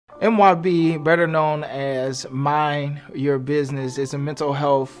MYB, better known as Mind Your Business, is a mental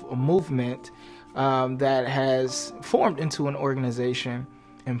health movement that has formed into an organization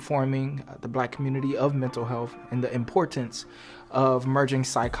informing the Black community of mental health and the importance of merging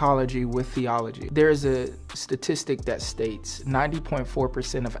psychology with theology. There is a statistic that states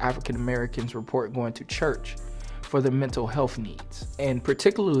 90.4% of African Americans report going to church for their mental health needs, and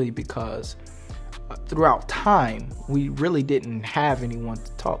particularly because throughout time, we really didn't have anyone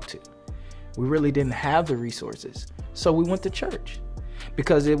to talk to. We really didn't have the resources. So we went to church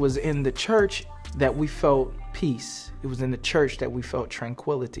because it was in the church that we felt peace. It was in the church that we felt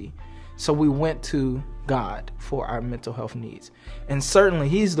tranquility. So we went to God for our mental health needs. And certainly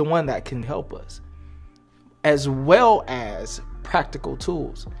He's the one that can help us, as well as practical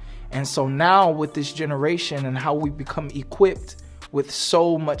tools. And so now with this generation and how we become equipped with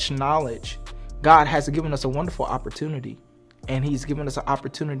so much knowledge, God has given us a wonderful opportunity, and He's given us an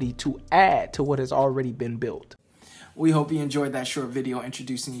opportunity to add to what has already been built. We hope you enjoyed that short video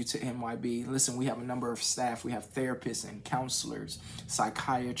introducing you to M.Y.B. Listen, we have a number of staff. We have therapists and counselors,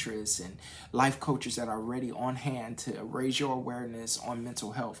 psychiatrists, and life coaches that are ready on hand to raise your awareness on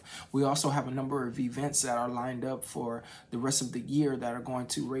mental health. We also have a number of events that are lined up for the rest of the year that are going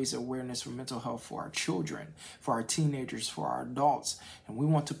to raise awareness for mental health for our children, for our teenagers, for our adults. And we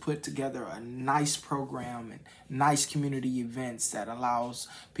want to put together a nice program and nice community events that allows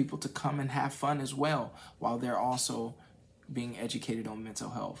people to come and have fun as well, while they're also being educated on mental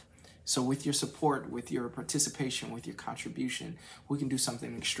health. So with your support, with your participation, with your contribution, we can do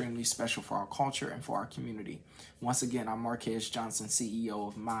something extremely special for our culture and for our community. Once again, I'm Marquez Johnson, CEO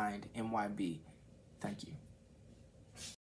of Mind, MYB. Thank you.